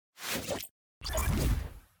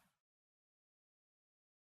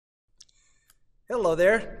Hello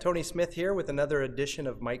there, Tony Smith here with another edition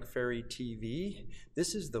of Mike Ferry TV.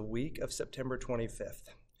 This is the week of September 25th,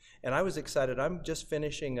 and I was excited. I'm just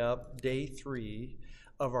finishing up day 3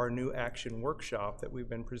 of our new action workshop that we've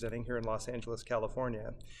been presenting here in Los Angeles,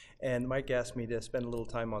 California, and Mike asked me to spend a little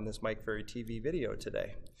time on this Mike Ferry TV video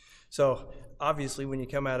today. So obviously when you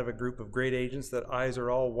come out of a group of great agents that eyes are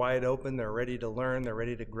all wide open, they're ready to learn, they're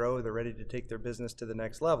ready to grow, they're ready to take their business to the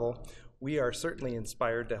next level, we are certainly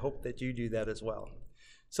inspired to hope that you do that as well.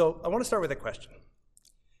 So I want to start with a question.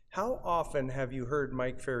 How often have you heard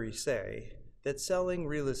Mike Ferry say that selling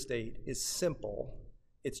real estate is simple,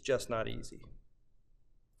 it's just not easy?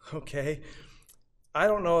 Okay. I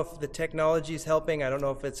don't know if the technology is helping, I don't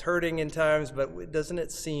know if it's hurting in times, but doesn't it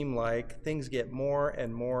seem like things get more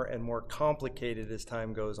and more and more complicated as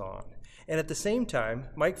time goes on? And at the same time,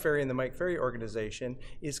 Mike Ferry and the Mike Ferry organization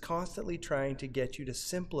is constantly trying to get you to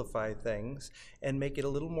simplify things and make it a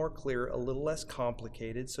little more clear, a little less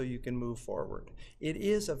complicated so you can move forward. It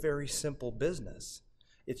is a very simple business.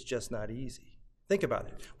 It's just not easy. Think about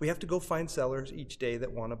it. We have to go find sellers each day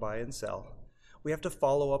that want to buy and sell. We have to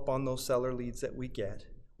follow up on those seller leads that we get.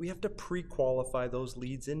 We have to pre-qualify those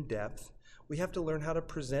leads in depth. We have to learn how to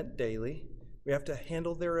present daily. We have to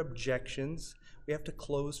handle their objections. We have to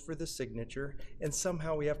close for the signature. And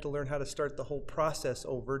somehow we have to learn how to start the whole process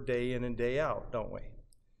over day in and day out, don't we?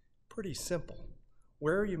 Pretty simple.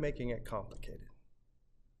 Where are you making it complicated?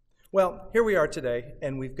 Well, here we are today,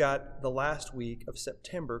 and we've got the last week of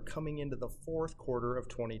September coming into the fourth quarter of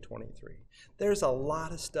 2023. There's a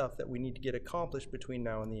lot of stuff that we need to get accomplished between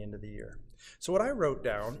now and the end of the year. So what I wrote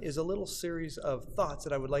down is a little series of thoughts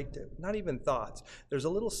that I would like to, not even thoughts, there's a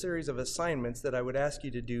little series of assignments that I would ask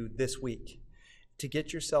you to do this week to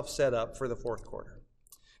get yourself set up for the fourth quarter.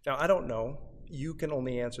 Now, I don't know, you can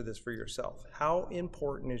only answer this for yourself. How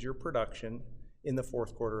important is your production in the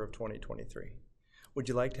fourth quarter of 2023? Would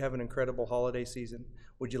you like to have an incredible holiday season?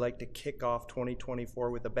 Would you like to kick off 2024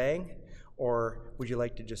 with a bang? Or would you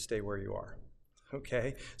like to just stay where you are?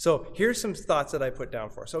 Okay, so here's some thoughts that I put down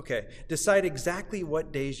for us. Okay, decide exactly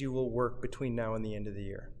what days you will work between now and the end of the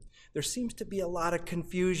year. There seems to be a lot of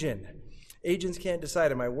confusion. Agents can't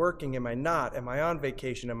decide, am I working, am I not? Am I on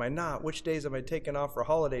vacation, am I not? Which days am I taking off for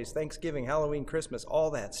holidays, Thanksgiving, Halloween, Christmas, all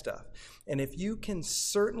that stuff. And if you can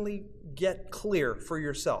certainly get clear for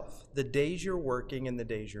yourself the days you're working and the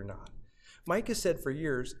days you're not. Mike has said for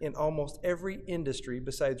years, in almost every industry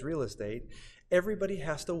besides real estate, everybody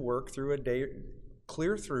has to work through a day,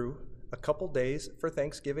 clear through a couple days for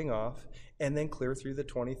Thanksgiving off, and then clear through the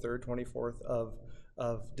 23rd, 24th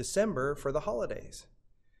of December for the holidays.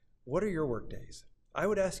 What are your work days? I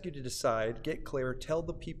would ask you to decide, get clear, tell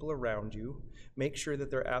the people around you, make sure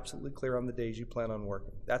that they're absolutely clear on the days you plan on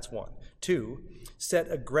working. That's 1. 2,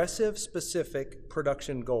 set aggressive, specific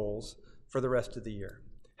production goals for the rest of the year.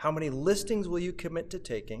 How many listings will you commit to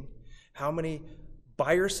taking? How many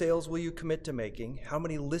buyer sales will you commit to making? How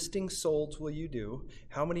many listings sold will you do?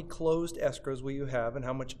 How many closed escrows will you have? And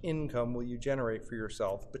how much income will you generate for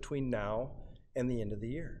yourself between now and the end of the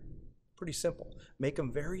year? Pretty simple. Make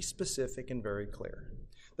them very specific and very clear.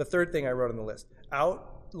 The third thing I wrote on the list,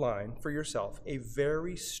 outline for yourself a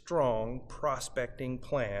very strong prospecting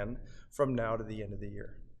plan from now to the end of the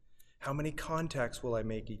year. How many contacts will I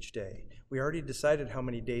make each day? We already decided how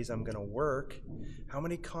many days I'm going to work. How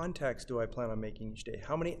many contacts do I plan on making each day?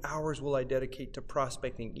 How many hours will I dedicate to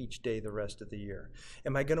prospecting each day the rest of the year?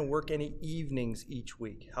 Am I going to work any evenings each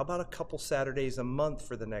week? How about a couple Saturdays a month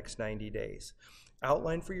for the next 90 days?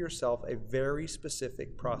 Outline for yourself a very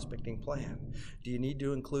specific prospecting plan. Do you need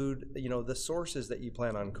to include, the sources that you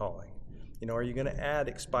plan on calling? Are you going to add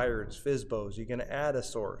expireds, FSBOs? Are you going to add a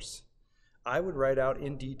source? I would write out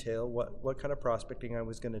in detail what kind of prospecting I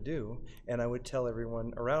was going to do, and I would tell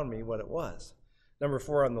everyone around me what it was. Number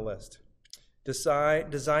 4 on the list,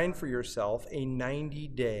 design for yourself a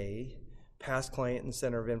 90-day past client and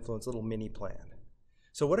center of influence little mini plan.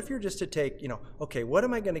 So what if you're just to take, okay, what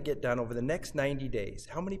am I going to get done over the next 90 days?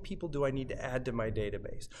 How many people do I need to add to my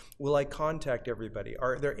database? Will I contact everybody?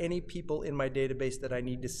 Are there any people in my database that I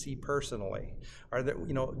need to see personally? Are there,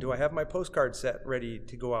 do I have my postcard set ready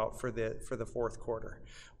to go out for the fourth quarter?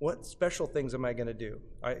 What special things am I going to do?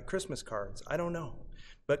 Christmas cards? I don't know.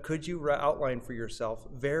 But could you outline for yourself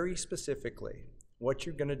very specifically what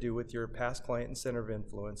you're going to do with your past client and center of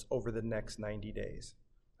influence over the next 90 days?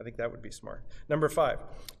 I think that would be smart. Number 5,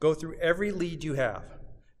 go through every lead you have.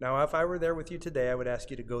 Now, if I were there with you today, I would ask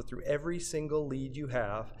you to go through every single lead you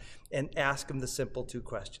have and ask them the simple 2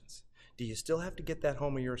 questions. Do you still have to get that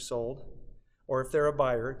home of yours sold? Or if they're a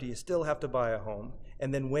buyer, do you still have to buy a home?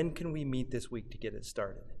 And then when can we meet this week to get it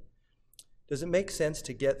started? Does it make sense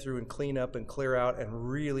to get through and clean up and clear out and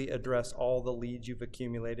really address all the leads you've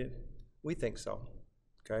accumulated? We think so.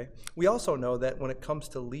 Okay. We also know that when it comes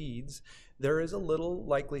to leads, there is a little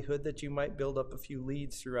likelihood that you might build up a few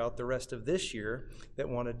leads throughout the rest of this year that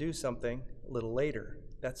want to do something a little later.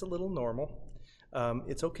 That's a little normal.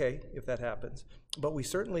 It's okay if that happens. But we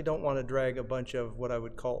certainly don't want to drag a bunch of what I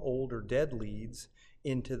would call old or dead leads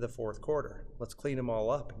into the fourth quarter. Let's clean them all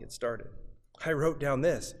up and get started. I wrote down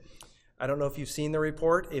this. I don't know if you've seen the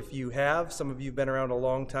report. If you have, some of you have been around a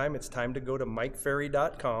long time, it's time to go to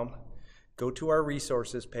MikeFerry.com. Go to our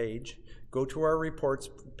resources page, go to our reports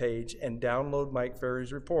page, and download Mike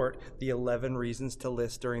Ferry's report, The 11 Reasons to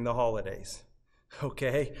List During the Holidays.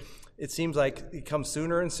 Okay? It seems like it comes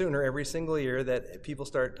sooner and sooner every single year that people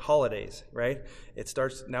start holidays, right? It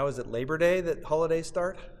starts, now is it Labor Day that holidays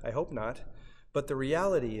start? I hope not. But the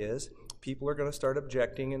reality is people are going to start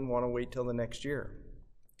objecting and want to wait till the next year.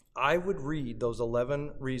 I would read those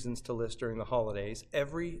 11 reasons to list during the holidays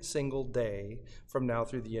every single day from now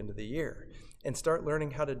through the end of the year and start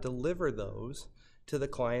learning how to deliver those to the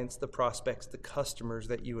clients, the prospects, the customers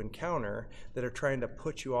that you encounter that are trying to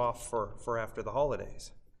put you off for after the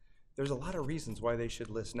holidays. There's a lot of reasons why they should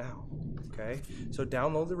list now, okay? So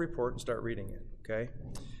download the report and start reading it, okay?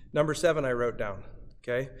 Number 7 I wrote down,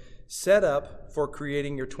 okay? Set up for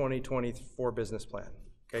creating your 2024 business plan.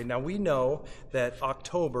 Okay, now we know that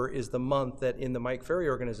October is the month that in the Mike Ferry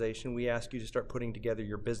organization, we ask you to start putting together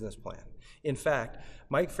your business plan. In fact,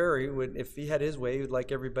 Mike Ferry would, if he had his way, he would like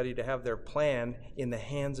everybody to have their plan in the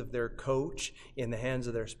hands of their coach, in the hands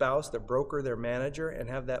of their spouse, their broker, their manager, and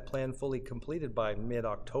have that plan fully completed by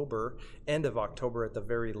mid-October, end of October at the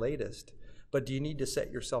very latest. But do you need to set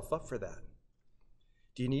yourself up for that?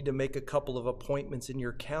 Do you need to make a couple of appointments in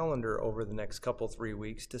your calendar over the next 3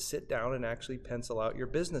 weeks to sit down and actually pencil out your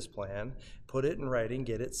business plan, put it in writing,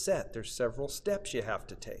 get it set? There's several steps you have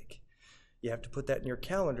to take. You have to put that in your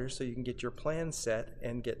calendar so you can get your plan set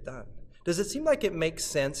and get done. Does it seem like it makes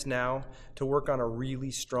sense now to work on a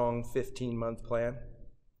really strong 15-month plan?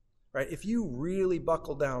 Right? If you really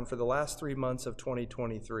buckle down for the last 3 months of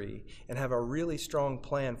 2023 and have a really strong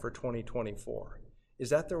plan for 2024, is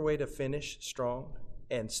that the way to finish strong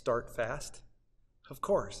and start fast? Of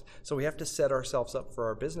course. So we have to set ourselves up for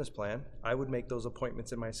our business plan. I would make those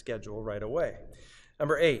appointments in my schedule right away.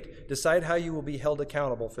 Number 8, decide how you will be held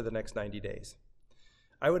accountable for the next 90 days.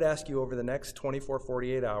 I would ask you over the next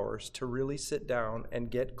 48 hours to really sit down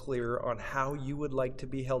and get clear on how you would like to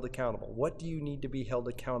be held accountable. What do you need to be held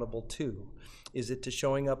accountable to? Is it to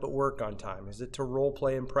showing up at work on time? Is it to role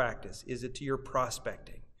play and practice? Is it to your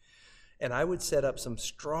prospecting? And I would set up some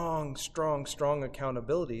strong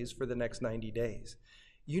accountabilities for the next 90 days.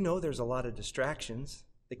 You know there's a lot of distractions.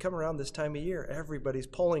 They come around this time of year. Everybody's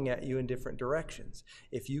pulling at you in different directions.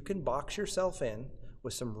 If you can box yourself in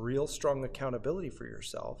with some real strong accountability for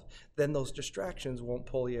yourself, then those distractions won't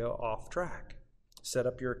pull you off track. Set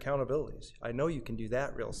up your accountabilities. I know you can do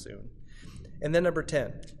that real soon. And then number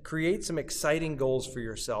 10, create some exciting goals for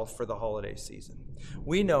yourself for the holiday season.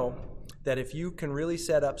 We know that if you can really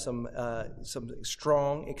set up some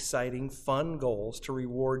strong, exciting, fun goals to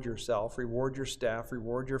reward yourself, reward your staff,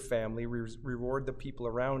 reward your family, reward the people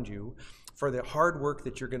around you for the hard work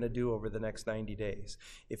that you're going to do over the next 90 days.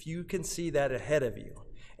 If you can see that ahead of you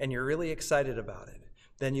and you're really excited about it,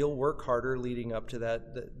 then you'll work harder leading up to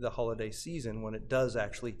the holiday season when it does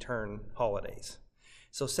actually turn holidays.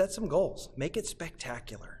 So set some goals. Make it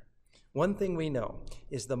spectacular. One thing we know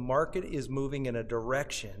is the market is moving in a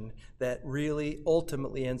direction that really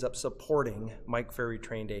ultimately ends up supporting Mike Ferry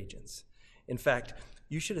trained agents. In fact,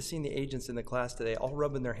 you should have seen the agents in the class today all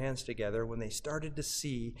rubbing their hands together when they started to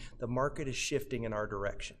see the market is shifting in our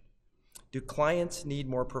direction. Do clients need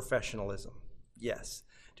more professionalism? Yes.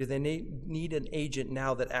 Do they need an agent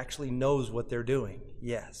now that actually knows what they're doing?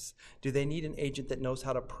 Yes. Do they need an agent that knows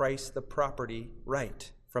how to price the property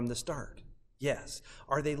right from the start? Yes.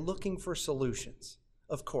 Are they looking for solutions?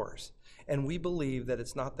 Of course. And we believe that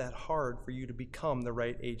it's not that hard for you to become the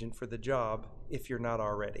right agent for the job if you're not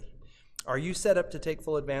already. Are you set up to take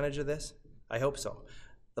full advantage of this? I hope so.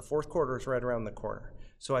 The fourth quarter is right around the corner.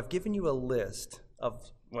 So I've given you a list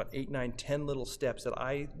of 8, 9, 10 little steps that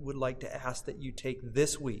I would like to ask that you take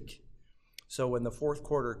this week. So when the fourth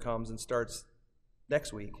quarter comes and starts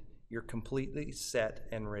next week, you're completely set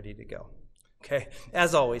and ready to go. Okay,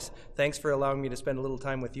 as always, thanks for allowing me to spend a little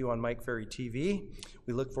time with you on Mike Ferry TV.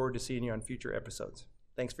 We look forward to seeing you on future episodes.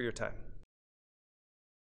 Thanks for your time.